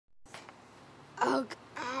Oh,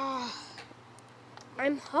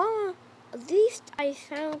 I'm home. At least I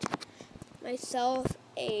found myself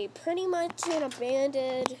a pretty much an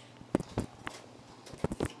abandoned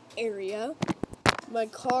area. My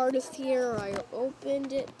card is here. I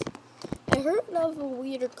opened it. I heard of a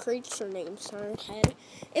weird creature named Sunhead.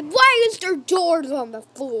 And why is there doors on the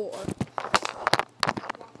floor?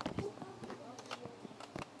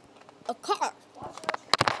 A car.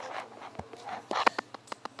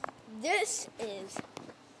 This is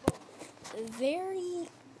very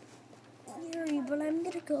eerie, but I'm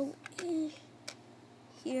gonna go in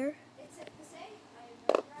here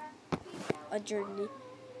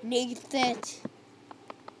underneath it.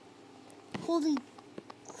 Holy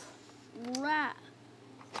crap!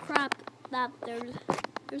 That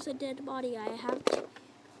there's a dead body. I have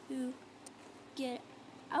to get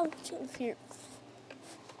out of here.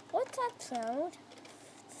 What's that sound?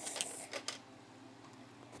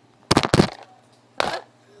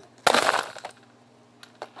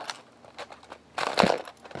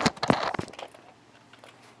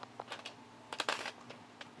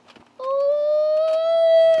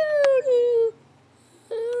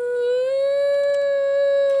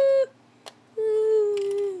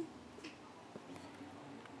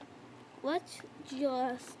 What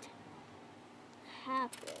just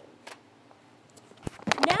happened?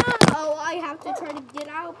 Now I have to try to get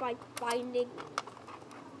out by finding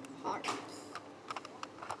parts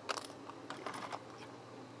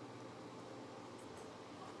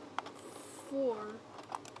for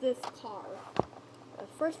this car. But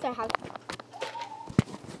first I have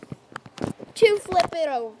to flip it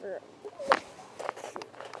over.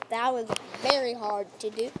 That was very hard to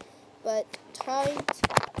do, but time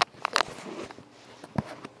to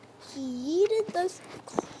he yeeted this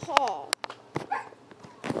car.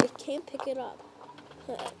 I can't pick it up.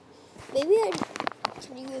 Maybe I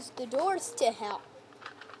can use the doors to help.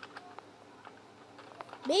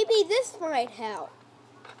 Maybe this might help.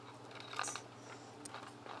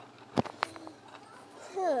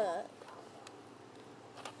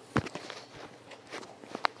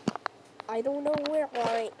 I don't know where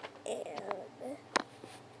I am.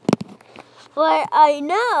 But I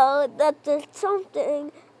know that there's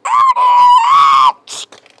something